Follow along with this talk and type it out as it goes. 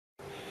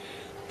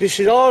This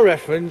is our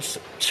reference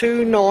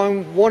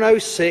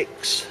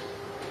 29106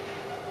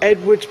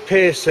 Edwards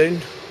Pearson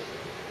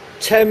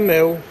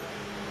 10mm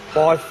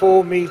by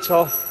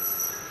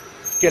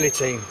 4m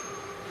guillotine.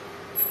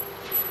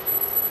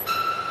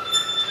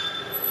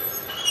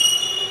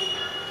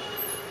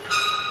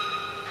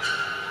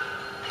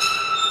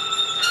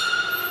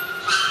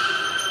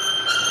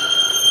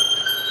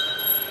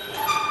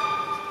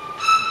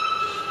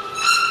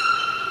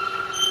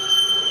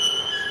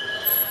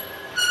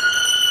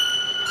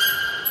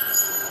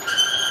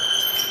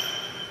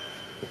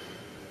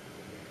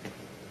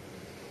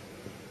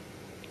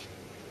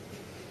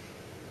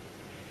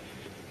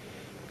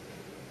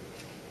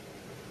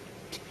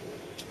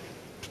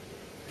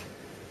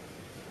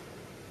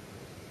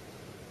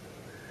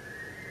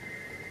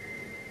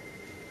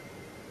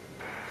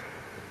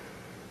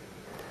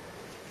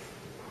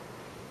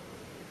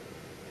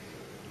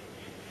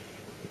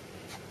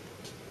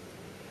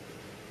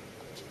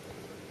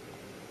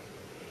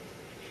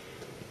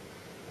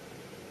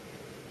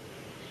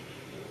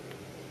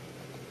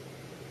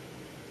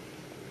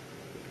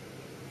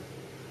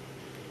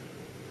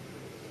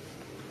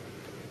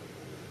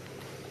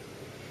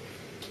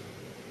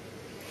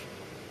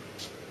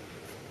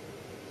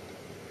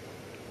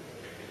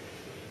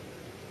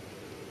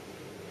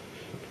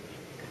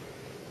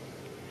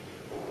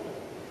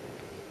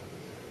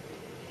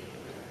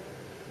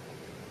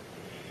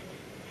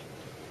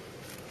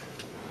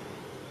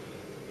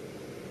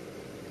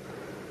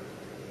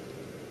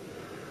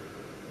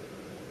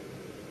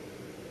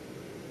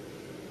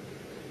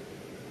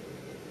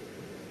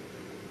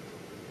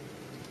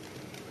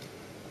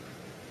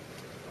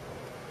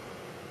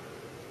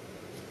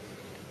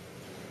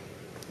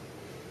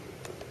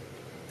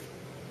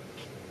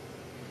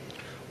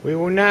 We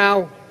will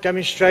now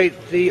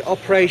demonstrate the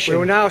operation. We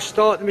will now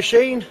start the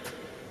machine.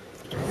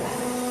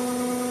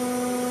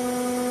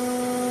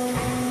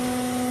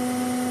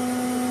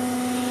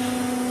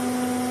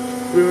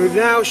 We will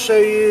now show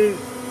you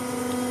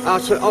how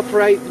to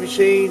operate the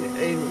machine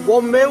in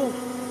 1mm.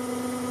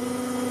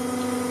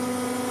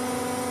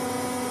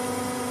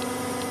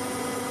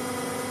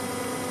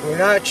 We'll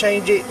now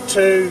change it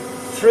to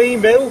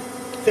 3mm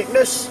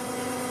thickness.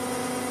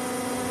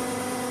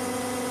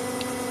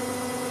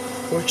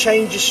 We'll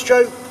change the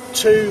stroke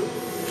to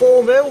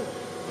 4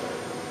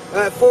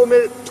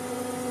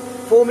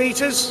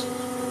 meters.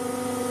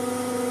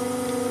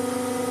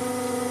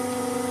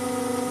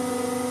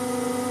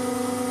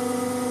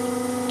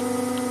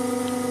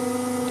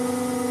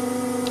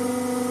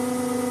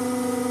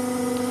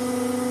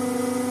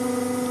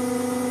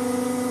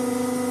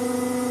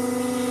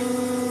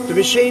 The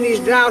machine is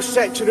now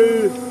set to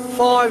do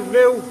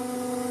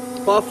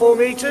 5mm by 4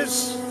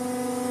 meters.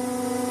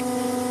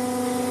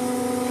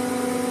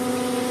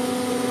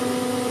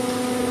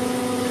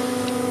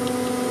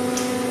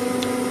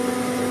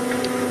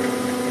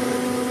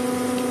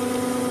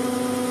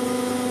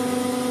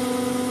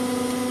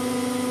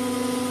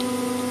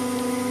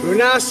 We'll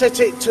now set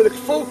it to the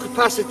full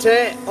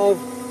capacity of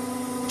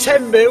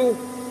 10mm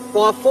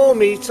by 4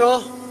 meter,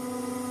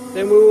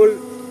 then we will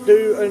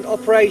do an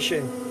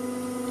operation.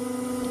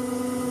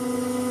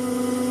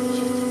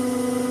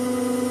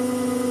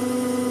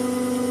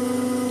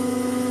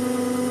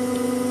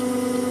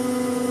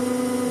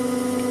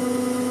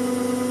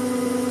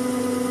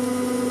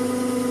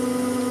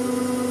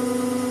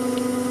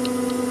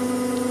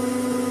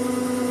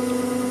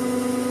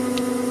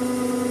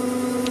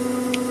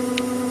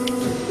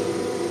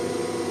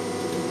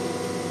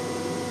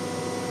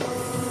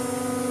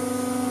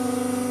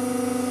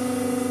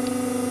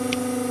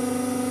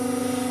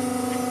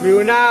 We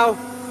will now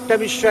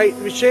demonstrate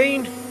the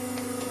machine.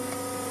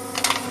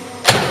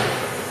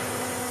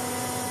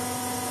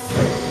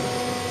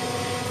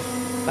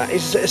 That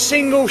is a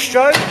single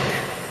stroke.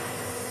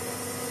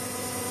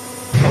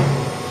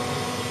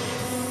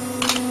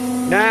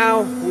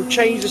 Now we'll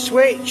change the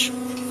switch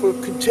for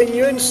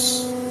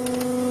continuance.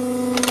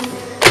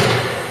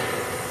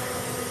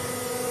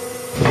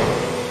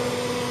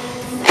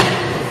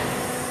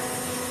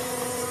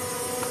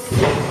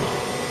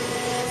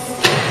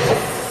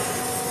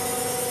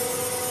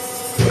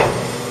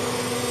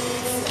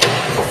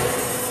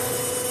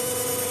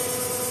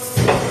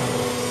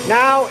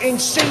 Now in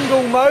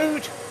single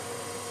mode,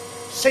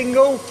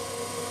 single.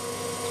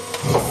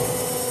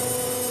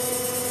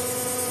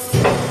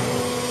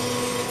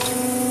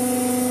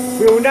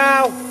 We will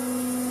now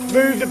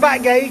move the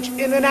back gauge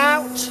in and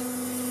out.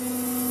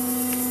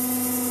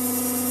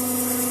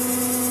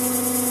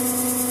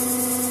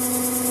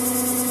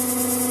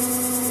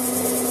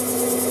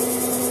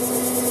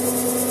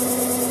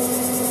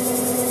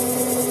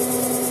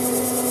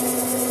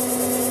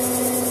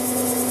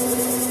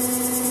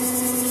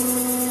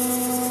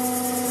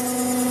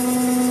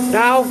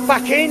 Now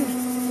back in.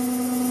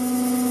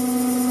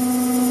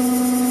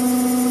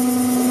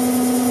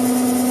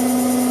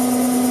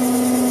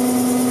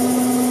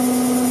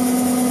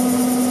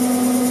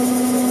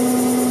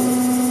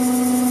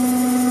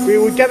 We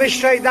will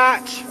demonstrate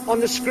that on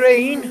the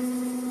screen.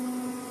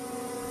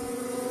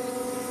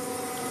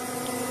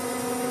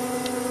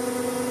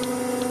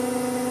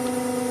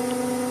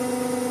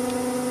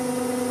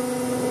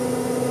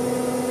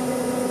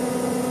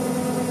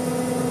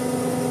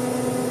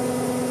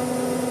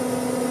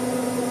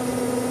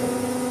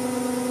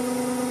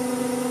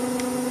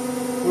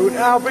 We will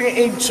now bring it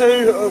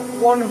into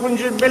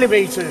 100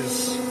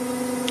 millimeters.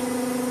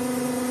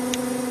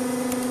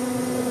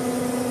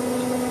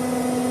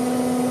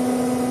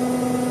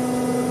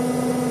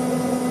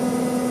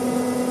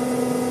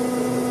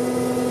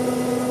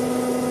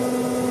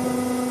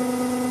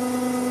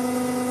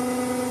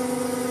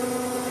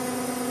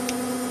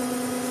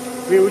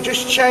 We will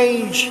just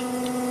change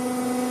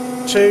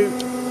to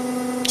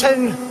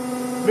 10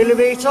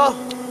 millimeter,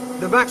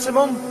 the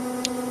maximum.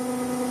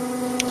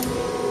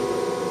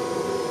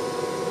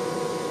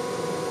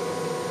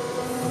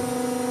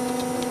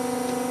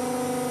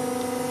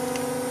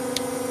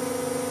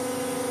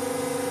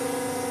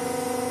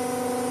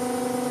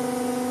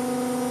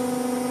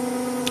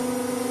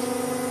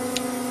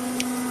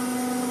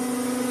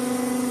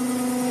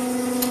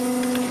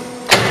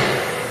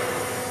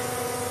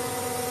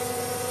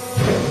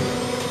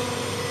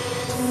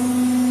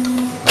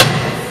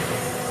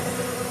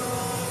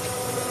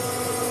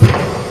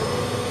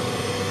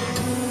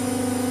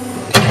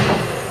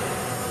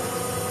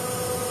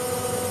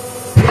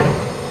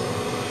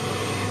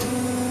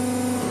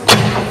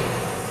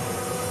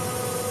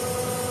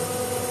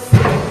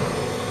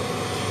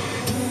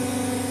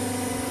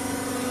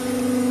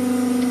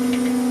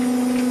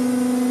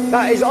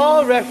 That is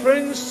our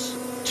reference,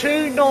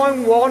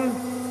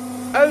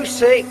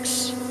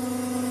 29106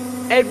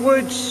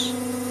 Edwards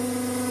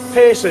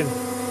Pearson.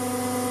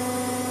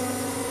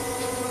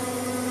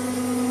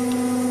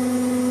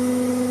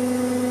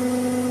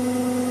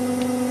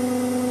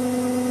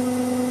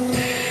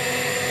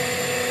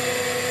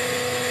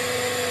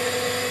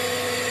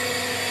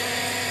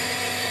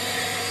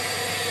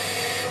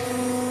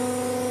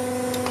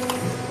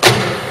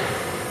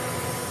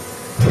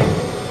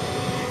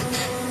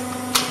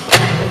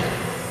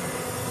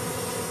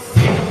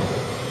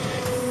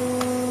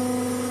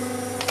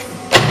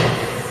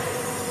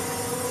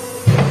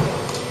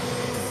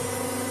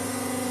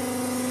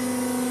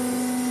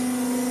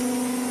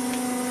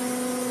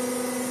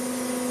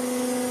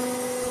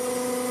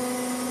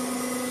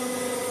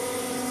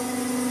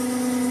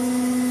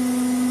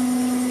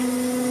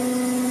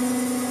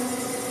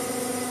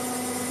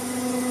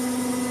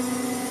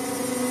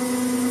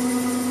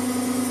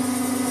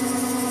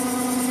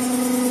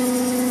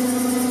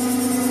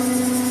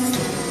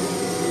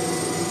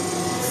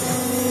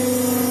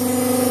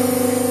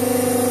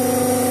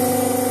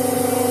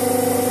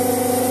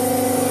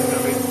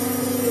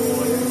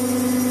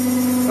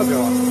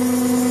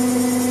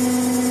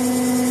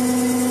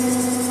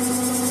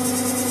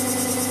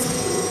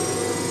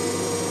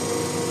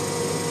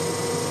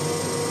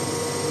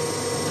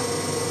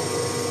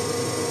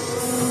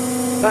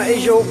 That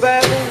is your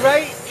variable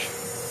rake.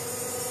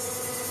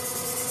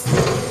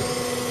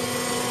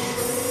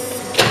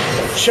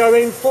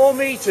 Showing 4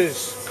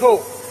 meters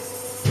cut.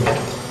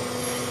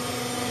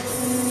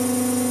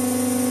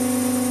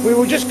 We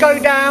will just go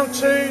down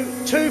to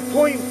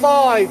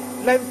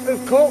 2.5 length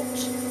of cut.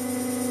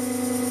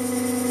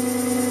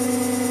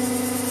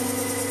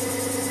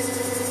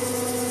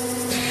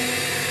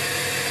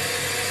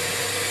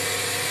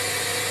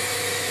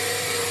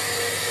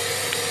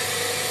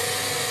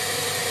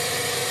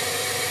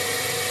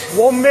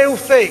 One mil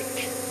thick.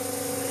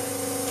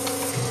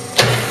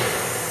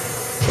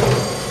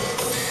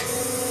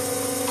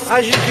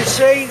 As you can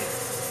see,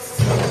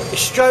 a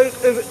stroke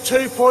of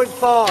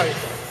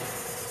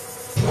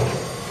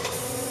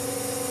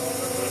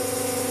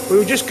 2.5. We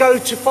will just go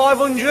to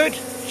 500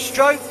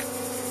 stroke.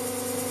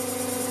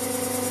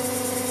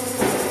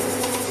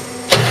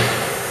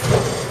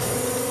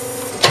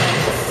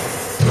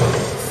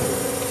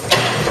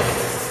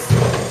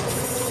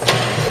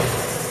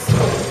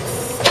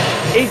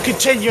 It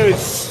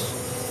continues.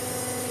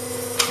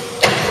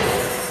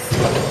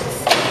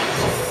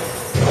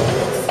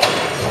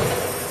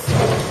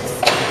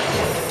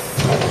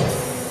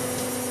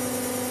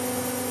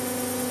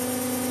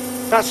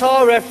 That's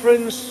our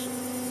reference,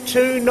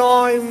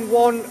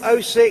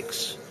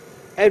 29106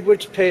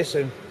 Edwards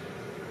Pearson.